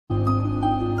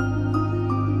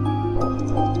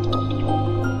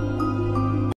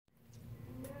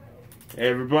Hey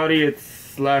everybody, it's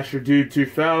Slasher Dude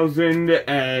 2000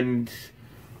 and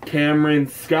Cameron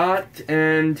Scott,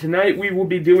 and tonight we will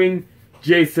be doing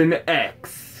Jason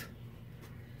X,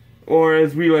 or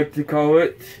as we like to call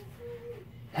it,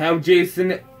 How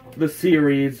Jason the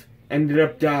Series Ended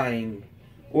Up Dying,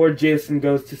 or Jason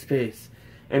Goes to Space.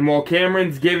 And while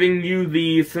Cameron's giving you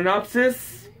the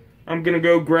synopsis, I'm gonna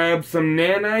go grab some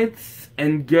nanites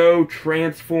and go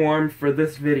transform for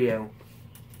this video.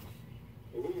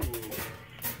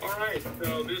 Alright,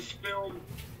 so this film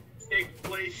takes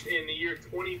place in the year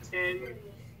 2010,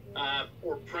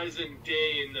 or present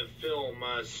day in the film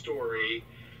story.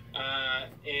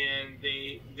 And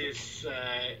this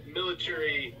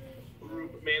military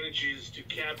group manages to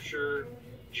capture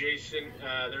Jason.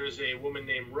 There's a woman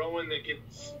named Rowan that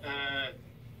gets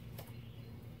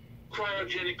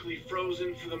cryogenically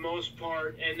frozen for the most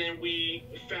part, and then we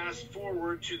fast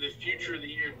forward to the future of the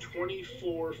year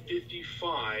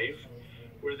 2455,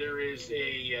 where there is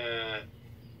an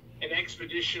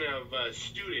expedition of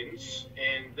students,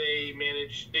 and they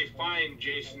find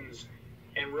Jason's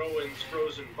and Rowan's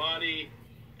frozen body,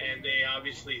 and they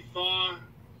obviously thaw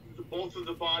both of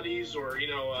the bodies, or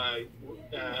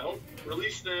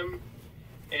release them,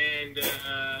 and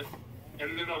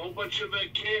then a whole bunch of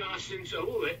chaos. And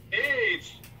so, hey,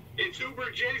 it's Uber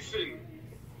Jason.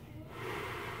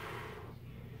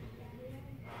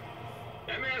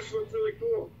 That mask looks really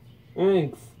cool.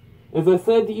 Thanks. As I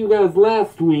said to you guys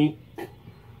last week,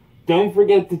 don't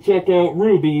forget to check out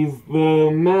Ruby's,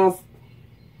 my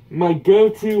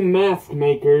go-to mask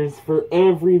makers for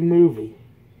every movie.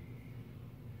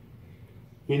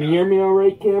 Can you hear me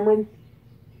alright, Cameron?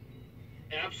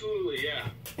 Absolutely, yeah.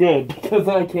 Good, because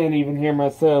I can't even hear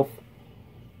myself.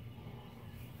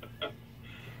 So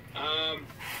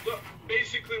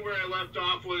basically where I left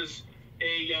off was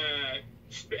a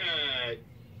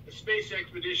space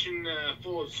expedition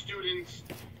full of students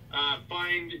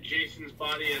find Jason's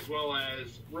body as well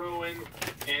as Rowan,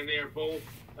 and they are both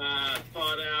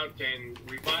thawed out and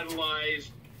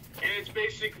revitalized. And it's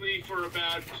basically for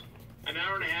about an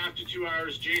hour and a half to 2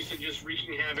 hours, Jason just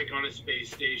wreaking havoc on a space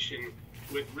station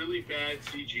with really bad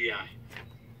CGI.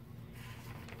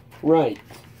 Right.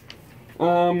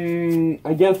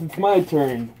 I guess it's my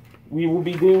turn.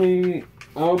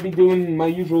 I'll be doing my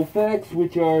usual facts,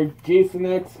 which are Jason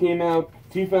X came out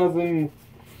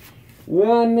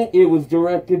 2001. It was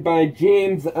directed by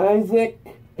James Isaac,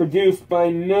 produced by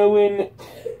Noah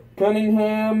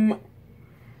Cunningham,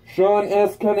 Sean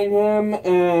S. Cunningham,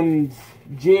 and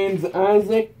James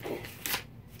Isaac.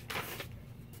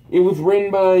 It was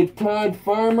written by Todd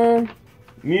Farmer.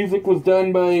 Music was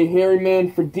done by Harry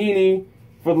Manfredini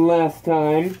for the last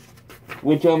time,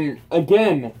 which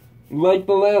again, like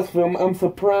the last film, I'm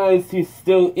surprised he's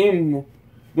still in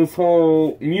this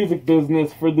whole music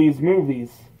business for these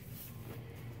movies.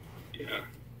 Yeah.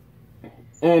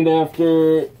 And I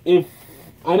don't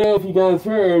know if you guys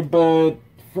heard, but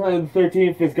Friday the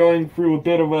 13th is going through a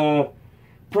bit of a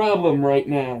problem right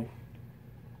now.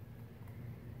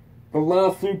 The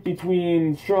lawsuit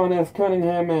between Sean S.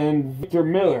 Cunningham and Victor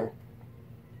Miller.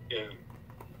 Yeah.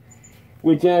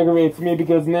 Which aggravates me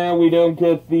because now we don't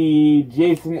get the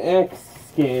Jason X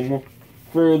skin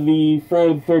for the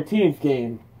Friday the 13th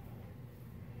game.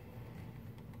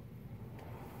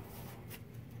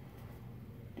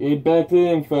 Okay, back to the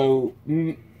info.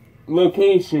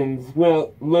 Locations.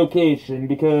 Well, location,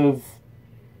 because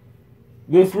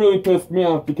this really pissed me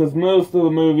off, because most of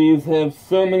the movies have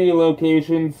so many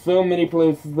locations, so many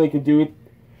places they could do it.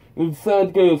 They decide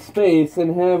to go to space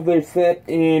and have their set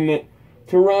in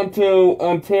Toronto,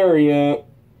 Ontario,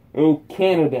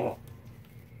 Canada.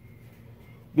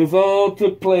 This all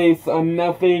took place on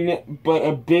nothing but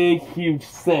a big, huge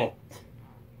set.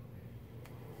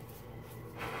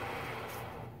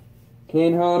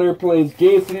 Kane Hodder plays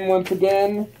Jason once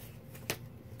again.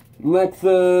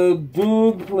 Lexa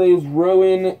Doug plays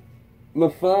Rowan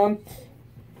LaFontaine,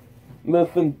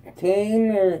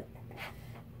 or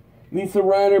Lisa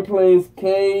Ryder plays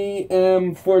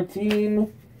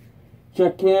KM14.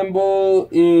 Chuck Campbell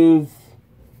is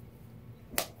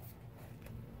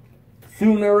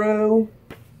Sunaro.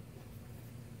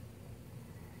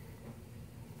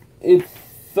 It's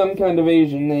some kind of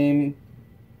Asian name.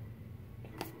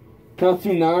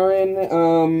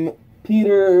 Katsunaran.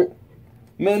 Peter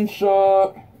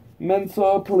Mensah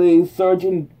plays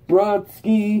Sergeant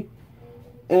Brodsky,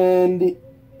 and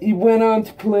he went on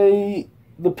to play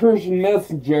the Persian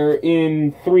Messenger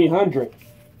in 300.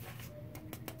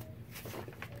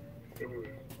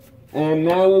 And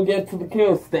now we'll get to the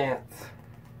kill stats.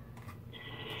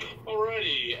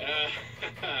 Alrighty,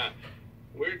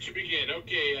 where to begin?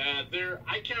 Okay, I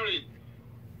counted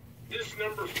This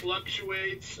number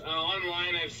fluctuates.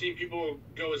 Online, I've seen people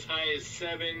go as high as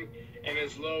 7 and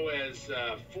as low as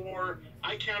 4.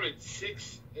 I counted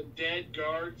 6 dead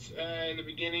guards in the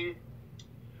beginning.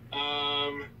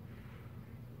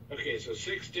 Okay, so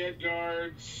 6 dead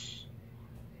guards,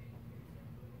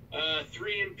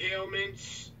 3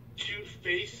 impalements, 2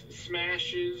 face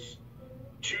smashes,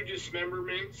 2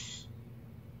 dismemberments,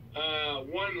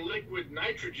 1 liquid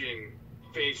nitrogen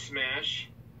face smash,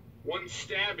 1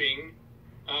 stabbing,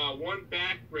 1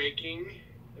 back breaking,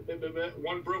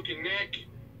 1 broken neck,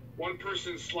 1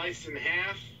 person sliced in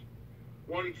half,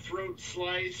 1 throat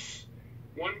slice,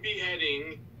 1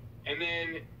 beheading, and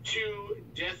then 2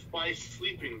 death by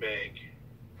sleeping bag.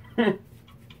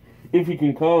 If you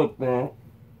can call it that.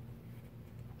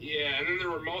 Yeah, and then there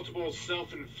were multiple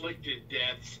self-inflicted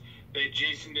deaths that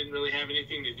Jason didn't really have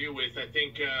anything to do with. I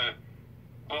think,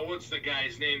 what's the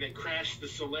guy's name that crashed the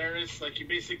Solaris? Like, he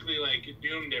basically, like,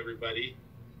 doomed everybody.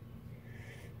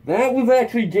 That was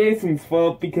actually Jason's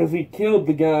fault because he killed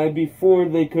the guy before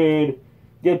they could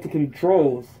get the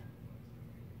controls.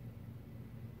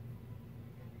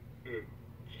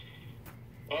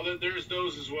 Well, there's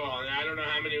those as well, and I don't know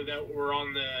how many that were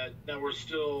that were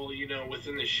still, you know,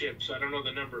 within the ship, so I don't know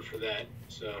the number for that.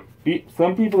 So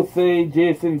some people say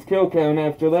Jason's kill count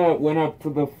after that went up to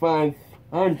the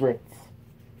 500s.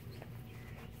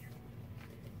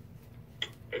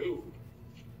 Ooh.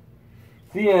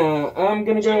 So yeah, I'm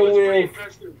gonna go with.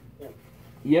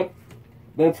 Yep,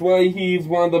 that's why he's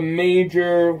one of the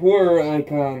major horror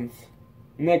icons,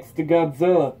 next to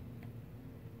Godzilla.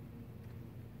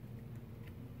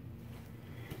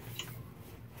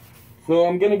 So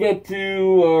I'm gonna get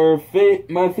to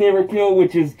my favorite kill,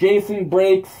 which is Jason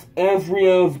breaks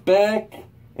Azrael's back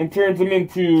and turns him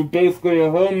into basically a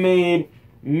homemade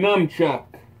nunchuck.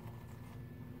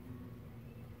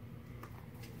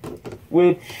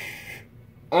 Which,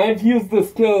 I've used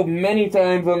this kill many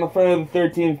times on the Friday the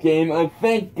 13th game. I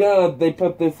thank God they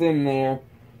put this in there.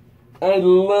 I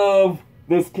love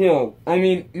this kill. I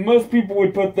mean, most people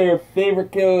would put their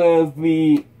favorite kill as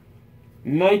the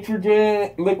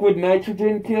liquid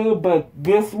nitrogen kill, but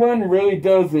this one really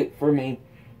does it for me.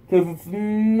 Because it's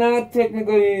not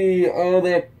technically all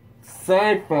that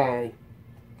sci-fi.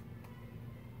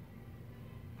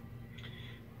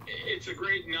 It's a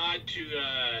great nod to,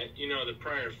 you know, the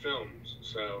prior films,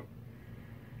 so.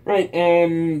 Right,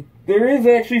 and there is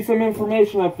actually some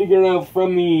information I figured out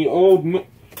from the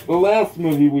last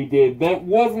movie we did. That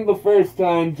wasn't the first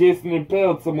time Jason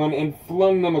impaled someone and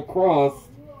flung them across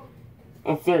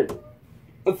a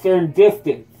certain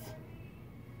distance.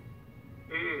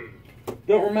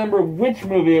 Don't remember which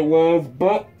movie it was,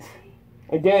 but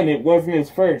again, it wasn't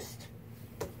his first.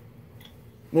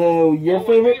 Now, your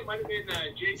favorite? It might have been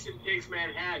Jason Takes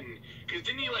Manhattan, because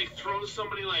didn't he like throw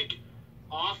somebody like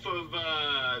off of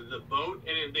the boat,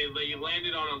 and they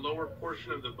landed on a lower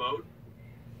portion of the boat?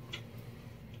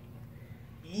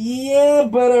 Yeah,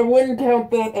 but I wouldn't count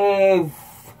that as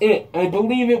it. I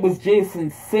believe it was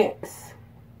Jason 6.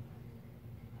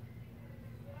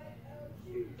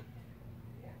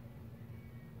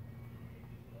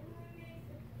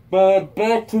 But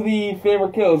back to the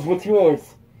favorite kills. What's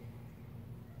yours?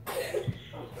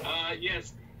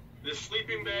 Yes, the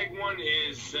sleeping bag one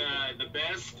is the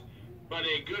best, but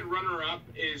a good runner-up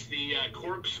is the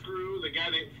corkscrew, the guy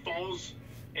that falls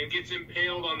and gets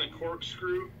impaled on the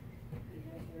corkscrew.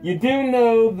 You do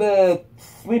know that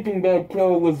sleeping bag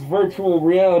kill was virtual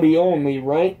reality only,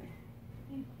 right?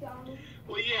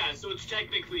 Well, yeah, so it's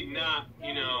technically not,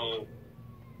 you know,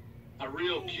 a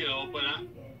real kill, but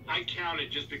I count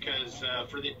it just because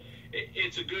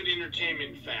it's a good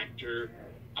entertainment factor.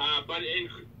 But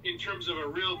in terms of a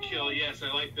real kill, yes,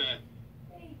 I like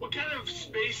what kind of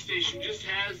space station just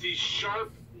has these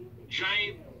sharp,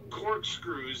 giant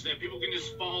corkscrews that people can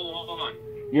just fall on?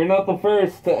 You're not the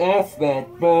first to ask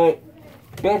that, but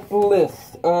back to the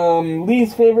list.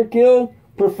 Lee's favorite kill?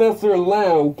 Professor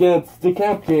Lau gets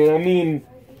decapitated. I mean,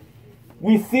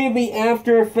 we see the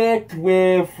after effect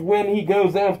with when he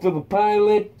goes after the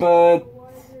pilot, but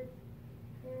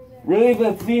really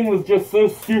that scene was just so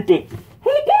stupid.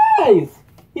 Hey guys!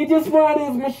 He just brought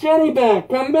his machete back!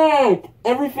 Come back!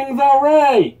 Everything's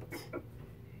alright!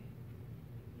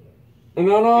 And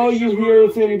then all you hear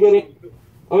is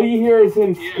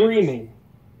him screaming.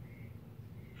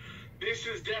 This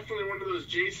is definitely one of those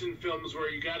Jason films where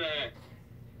you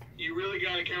really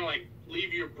gotta kind of like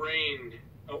leave your brain,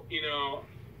 you know,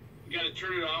 you gotta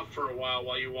turn it off for a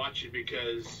while you watch it,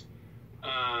 because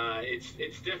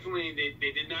it's definitely,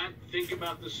 they did not think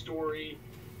about the story.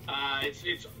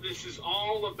 This is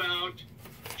all about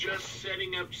just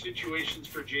setting up situations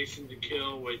for Jason to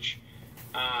kill, which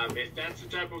If that's the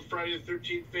type of Friday the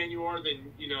 13th fan you are,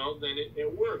 then then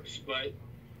it works. But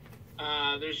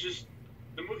there's just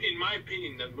the movie. In my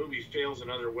opinion, the movie fails in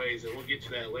other ways, and we'll get to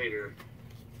that later.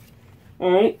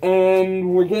 All right,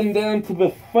 and we're getting down to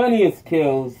the funniest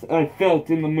kills I felt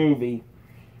in the movie.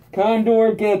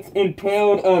 Condor gets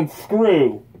impaled on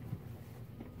Screw.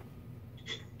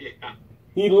 Yeah.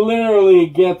 He literally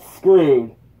gets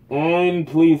screwed. And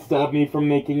please stop me from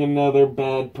making another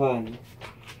bad pun.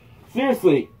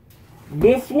 Seriously,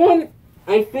 this one,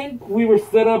 I think we were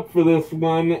set up for this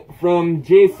one from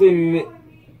Jason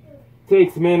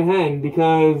Takes Manhattan,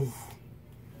 because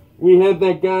we had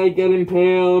that guy get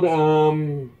impaled.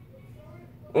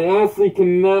 I honestly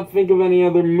cannot think of any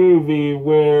other movie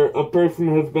where a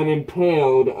person has been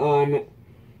impaled on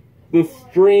this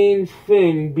strange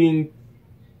thing being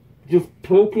just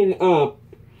poking up.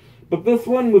 But this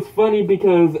one was funny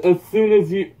because as soon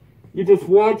as you just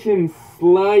watch him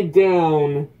slide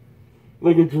down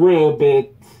like a drill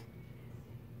bit,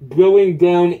 going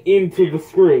down into the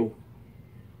screw.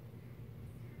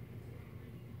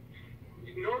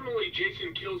 Normally,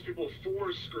 Jason kills people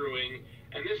for screwing,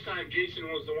 and this time Jason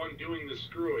was the one doing the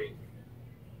screwing.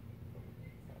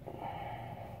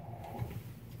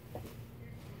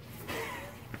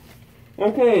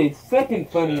 Okay, second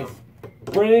funniest.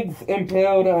 Briggs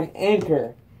impaled on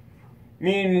Anchor. I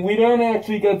mean, we don't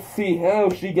actually get to see how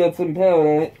she gets impaled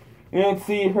on it. We don't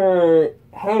see her,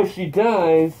 how she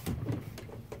dies.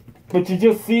 But you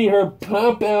just see her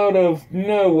pop out of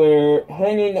nowhere,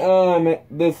 hanging on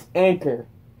this anchor.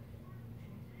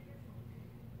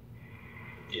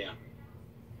 Yeah.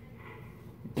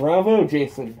 Bravo,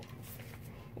 Jason.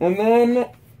 And then,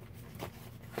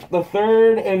 the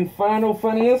third and final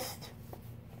funniest,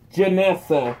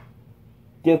 Janessa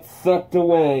gets sucked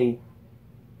away.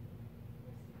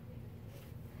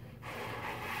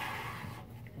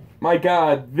 My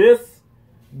God, this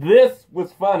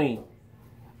was funny.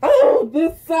 Oh,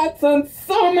 this sucks on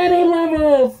so many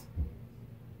levels.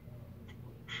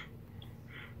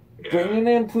 Bringing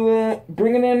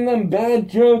in them bad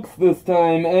jokes this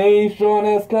time, eh, Sean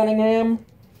S. Cunningham?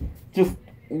 Just,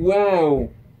 wow.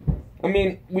 I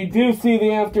mean, we do see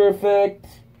the after effect.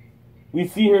 We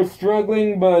see her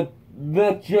struggling, but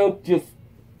that joke just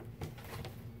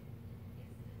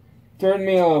turned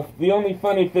me off. The only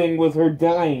funny thing was her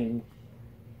dying.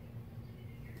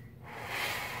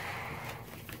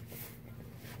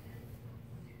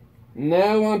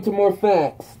 Now on to more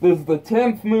facts. This is the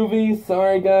 10th movie.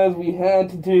 Sorry guys, we had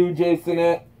to do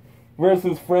Jason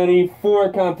versus Freddy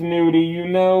for continuity. You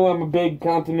know I'm a big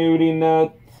continuity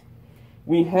nut.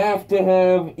 We have to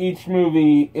have each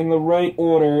movie in the right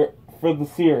order for the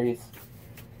series.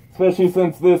 Especially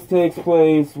since this takes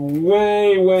place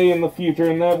way, way in the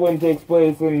future, and that one takes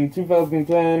place in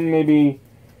 2010, maybe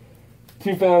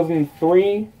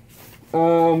 2003.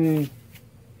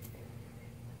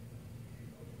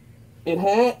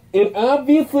 It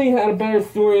obviously had a better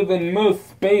story than most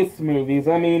space movies.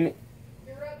 I mean,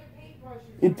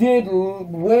 it did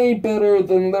way better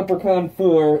than Leprechaun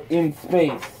 4 in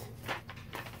space.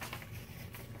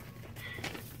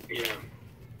 Yeah.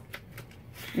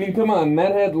 I mean, come on,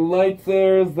 that had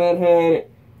lightsayers, that had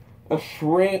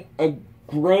a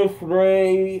growth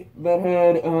ray, that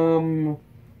had,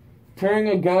 turning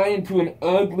a guy into an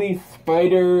ugly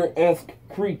spider-esque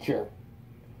creature.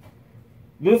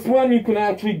 This one you can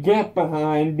actually get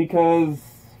behind because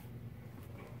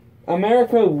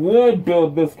America would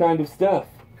build this kind of stuff.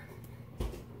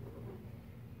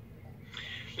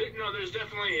 No, there's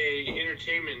definitely a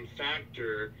entertainment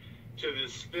factor to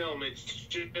this film. It's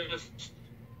just,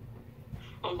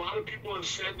 a lot of people have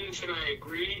said this, and I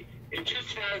agree. It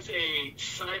just has a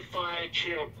Sci-Fi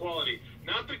Channel quality.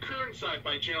 Not the current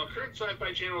Sci-Fi Channel. Current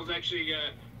Sci-Fi Channel is actually,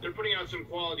 they're putting out some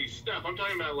quality stuff. I'm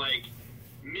talking about, like,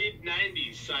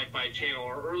 mid-90s Sci-Fi Channel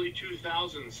or early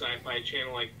 2000s Sci-Fi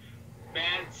Channel, like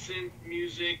bad synth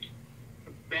music,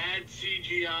 bad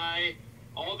CGI.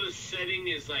 All the setting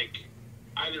is, like,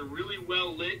 either really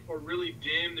well lit or really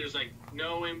dim. There's, like,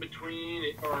 no in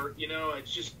between, or,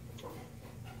 it's just...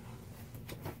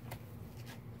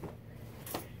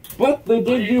 But they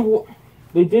did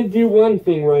do one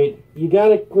thing right. You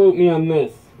gotta quote me on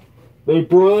this. They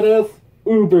brought us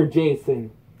Uber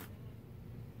Jason.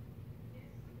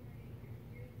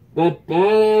 That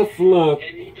badass look.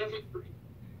 And he doesn't...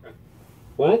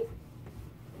 What?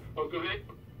 Oh, go ahead.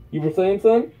 You were saying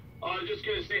something? I was just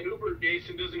gonna say, Uber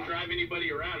Jason doesn't drive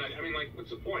anybody around. I mean, like,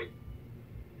 what's the point?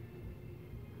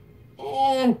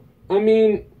 I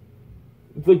mean,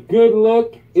 it's a good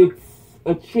look. It's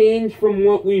a change from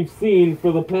what we've seen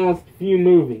for the past few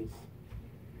movies.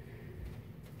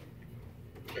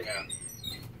 Yeah.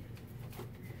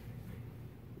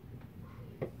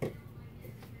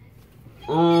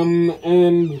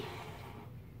 And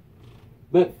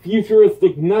that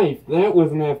futuristic knife, that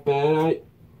wasn't half bad.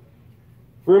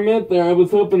 For a minute there, I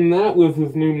was hoping that was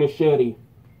his new machete.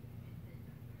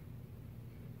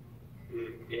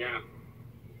 Yeah.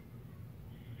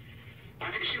 I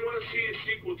actually want to see a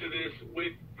sequel to this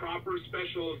with proper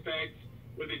special effects,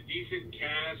 with a decent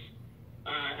cast.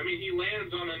 I mean, he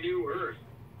lands on a new Earth,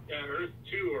 Earth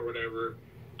 2 or whatever.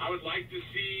 I would like to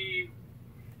see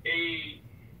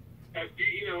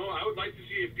I would like to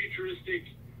see a futuristic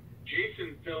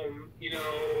Jason film,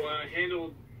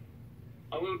 handled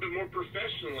a little bit more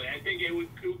professionally. I think it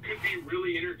could be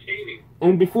really entertaining.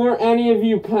 And before any of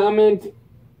you comment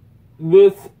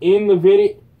this in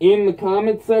the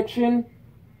comment section,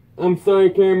 I'm sorry,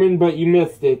 Cameron, but you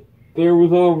missed it. There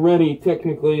was already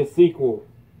technically a sequel.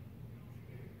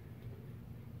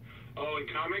 Oh, in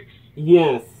comics?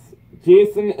 Yes.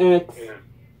 Jason X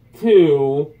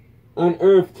 2 on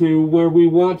Earth 2, where we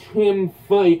watch him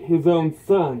fight his own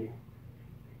son.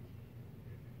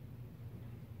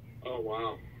 Oh,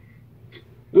 wow.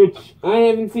 Which, I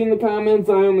haven't seen the comments,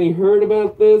 I only heard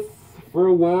about this for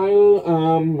a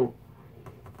while,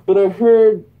 but I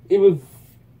heard it was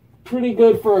pretty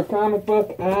good for a comic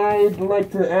book. I'd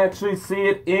like to actually see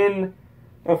it in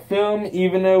a film,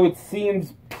 even though it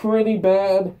seems pretty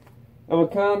bad of a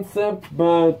concept,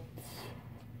 but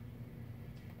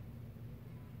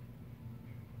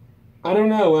I don't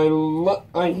know,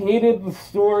 I hated the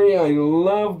story, I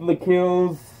loved the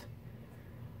kills.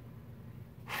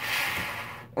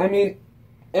 I mean,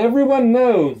 everyone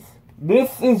knows,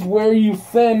 this is where you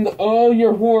send all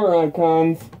your horror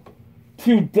icons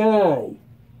to die.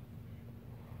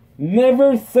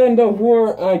 Never send a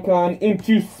horror icon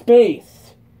into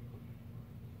space.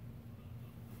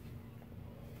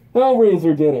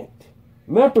 Hellraiser did it.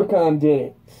 Leprechaun did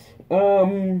it.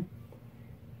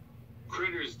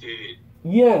 Critters did it.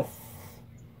 Yes.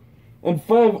 And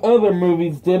 5 other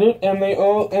movies did it, and they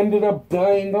all ended up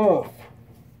dying off.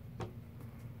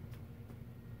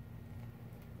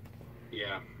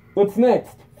 Yeah. What's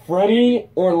next? Freddy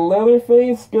or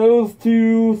Leatherface goes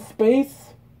to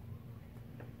space?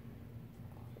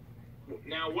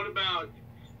 Now, what about,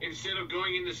 instead of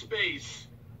going into space,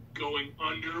 going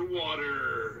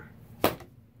underwater?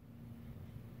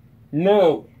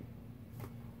 No.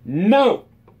 No.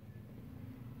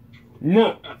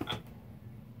 No.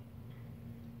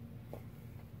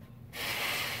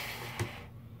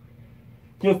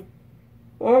 Just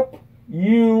fuck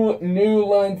you, New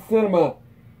Line Cinema.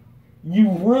 You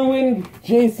ruined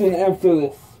Jason after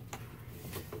this.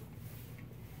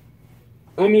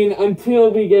 I mean, until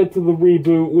we get to the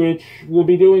reboot, which we'll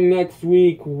be doing next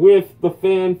week with the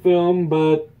fan film,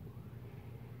 but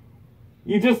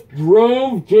you just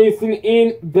drove Jason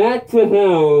back to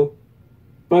hell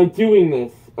by doing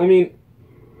this. I mean,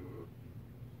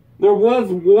 there was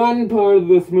one part of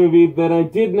this movie that I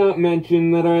did not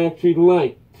mention that I actually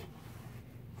liked.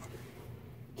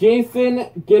 Jason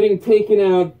getting taken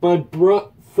out by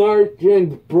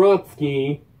Sergeant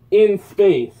Brodsky in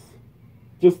space.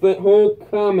 Just that whole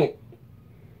comet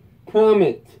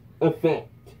effect.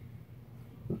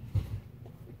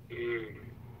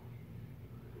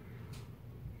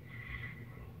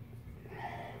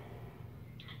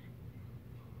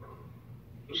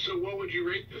 So what would you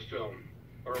rate the film?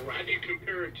 Or how do you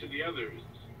compare it to the others?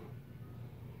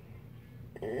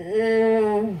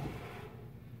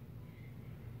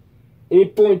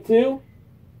 8.2?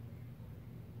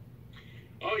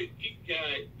 Oh,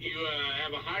 you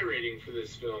have a high rating for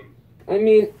this film. I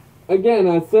mean, again,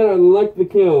 I said I liked the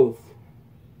kills.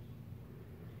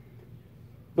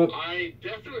 But I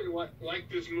definitely like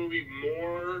this movie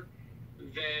more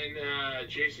than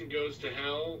Jason Goes to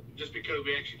Hell, just because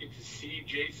we actually get to see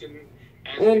Jason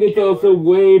as and the it's killer. also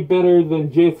way better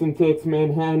than Jason Takes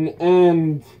Manhattan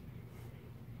and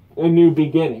A New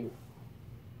Beginning.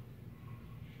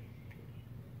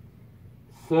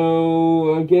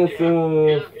 So, I guess,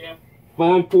 yeah.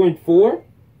 5.4?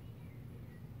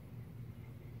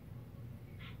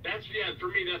 For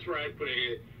me, that's where I'd put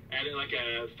it, at it like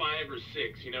a 5 or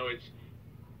 6. You know,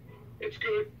 it's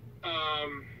good.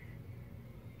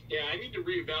 Yeah, I need to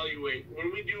reevaluate.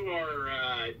 When we do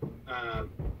our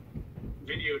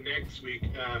video next week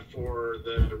for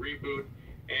the reboot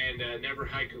and Never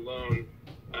Hike Alone,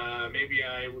 maybe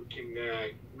I can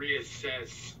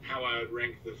reassess how I would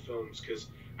rank the films, because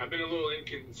I've been a little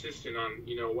inconsistent on,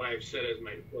 what I've said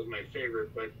was my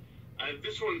favorite, but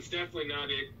this one's definitely not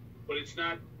it, but it's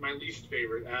not my least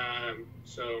favorite.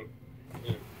 So,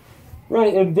 yeah.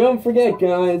 Right, and don't forget,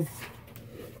 guys,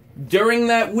 During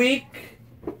that week,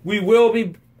 we will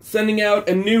be sending out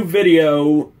a new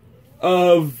video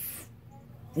of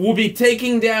will be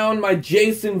taking down my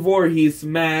Jason Voorhees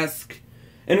mask,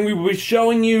 and we will be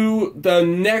showing you the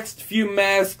next few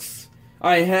masks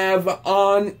I have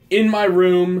on in my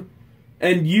room,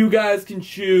 and you guys can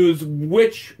choose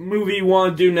which movie you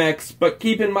want to do next. But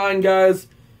keep in mind, guys,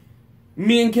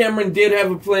 me and Cameron did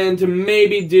have a plan to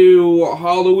maybe do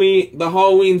the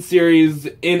Halloween series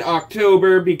in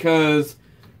October, because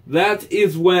that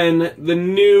is when the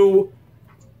new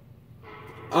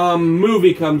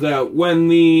movie comes out, when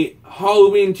the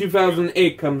Halloween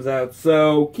 2008 comes out.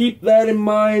 So keep that in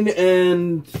mind,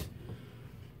 and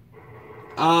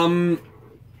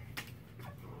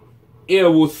yeah,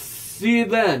 we'll see you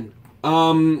then.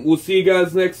 We'll see you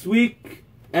guys next week.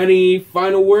 Any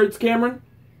final words, Cameron?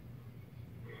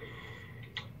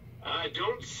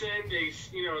 Don't send a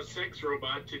sex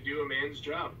robot to do a man's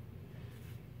job.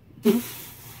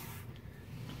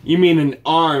 You mean an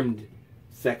armed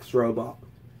sex robot?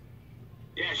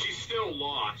 Yeah, she's still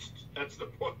lost. That's the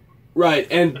point. Right,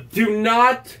 and do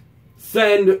not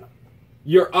send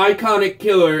your iconic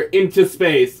killer into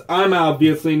space. I'm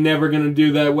obviously never going to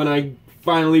do that when I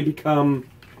finally become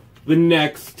the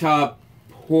next top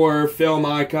horror film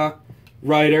icon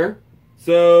writer.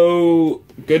 So,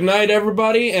 good night,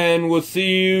 everybody, and we'll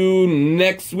see you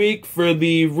next week for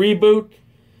the reboot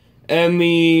and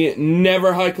the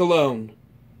Never Hike Alone.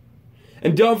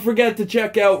 And don't forget to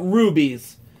check out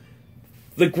Rubies,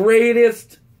 the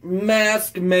greatest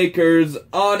mask makers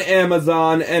on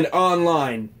Amazon and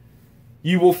online.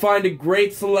 You will find a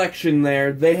great selection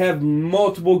there. They have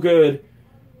multiple good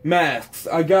masks.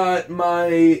 I got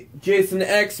my Jason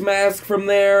X mask from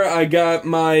there. I got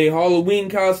my Halloween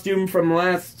costume from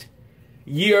last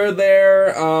year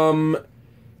there.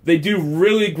 They do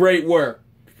really great work.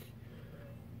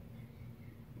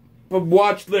 But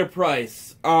watch their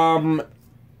price. So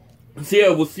yeah,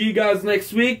 we'll see you guys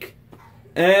next week.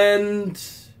 And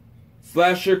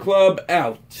Slasher Club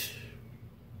out.